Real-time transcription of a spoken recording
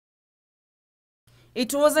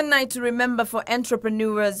It was a night to remember for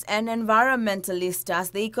entrepreneurs and environmentalists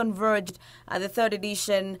as they converged at the third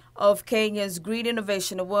edition of Kenya's Green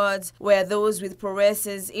Innovation Awards, where those with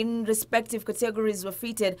prowesses in respective categories were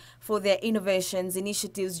feted for their innovations,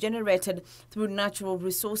 initiatives generated through natural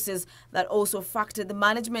resources that also factored the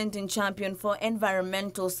management and champion for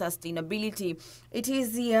environmental sustainability. It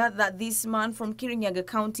is here that this man from Kirinyaga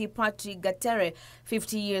County, Patrick Gatere,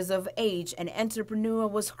 50 years of age, an entrepreneur,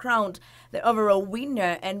 was crowned the overall winner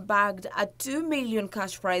and bagged a 2 million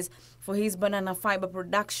cash prize for his banana fiber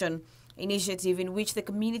production initiative, in which the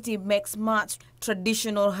community makes smart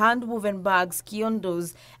traditional hand-woven bags,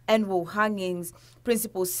 kiondos, and wall hangings.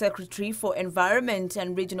 Principal Secretary for Environment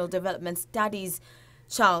and Regional Development Studies,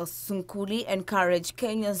 Charles Sunkuli, encouraged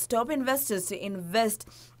Kenya's top investors to invest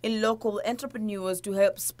in local entrepreneurs to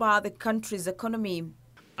help spur the country's economy.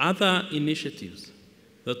 Other initiatives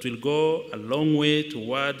that will go a long way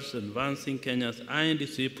towards advancing Kenya's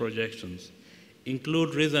INDC projections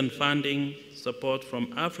include recent funding support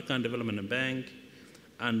from African Development Bank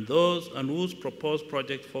and whose proposed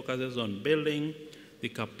project focuses on building the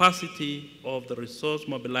capacity of the resource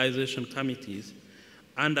mobilization committees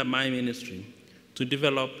under my ministry to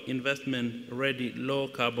develop investment-ready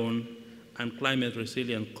low-carbon and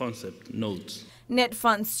climate-resilient concept nodes.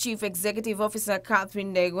 NetFund's Chief Executive Officer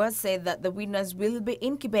Catherine Ndegwa said that the winners will be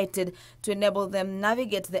incubated to enable them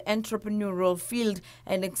navigate the entrepreneurial field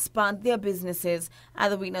and expand their businesses.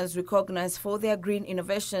 Other winners recognized for their green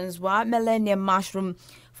innovations were Millennium Mushroom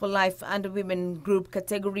for Life and Women Group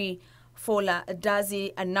category, Fola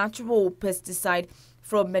Dazi, a natural pesticide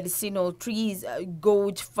from medicinal trees,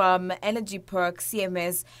 Gorge Farm Energy Park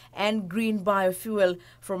CMS, and Green Biofuel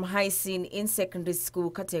from Hycene in secondary school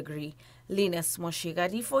category. Linus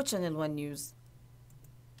Moshigadi for Channel 1 News.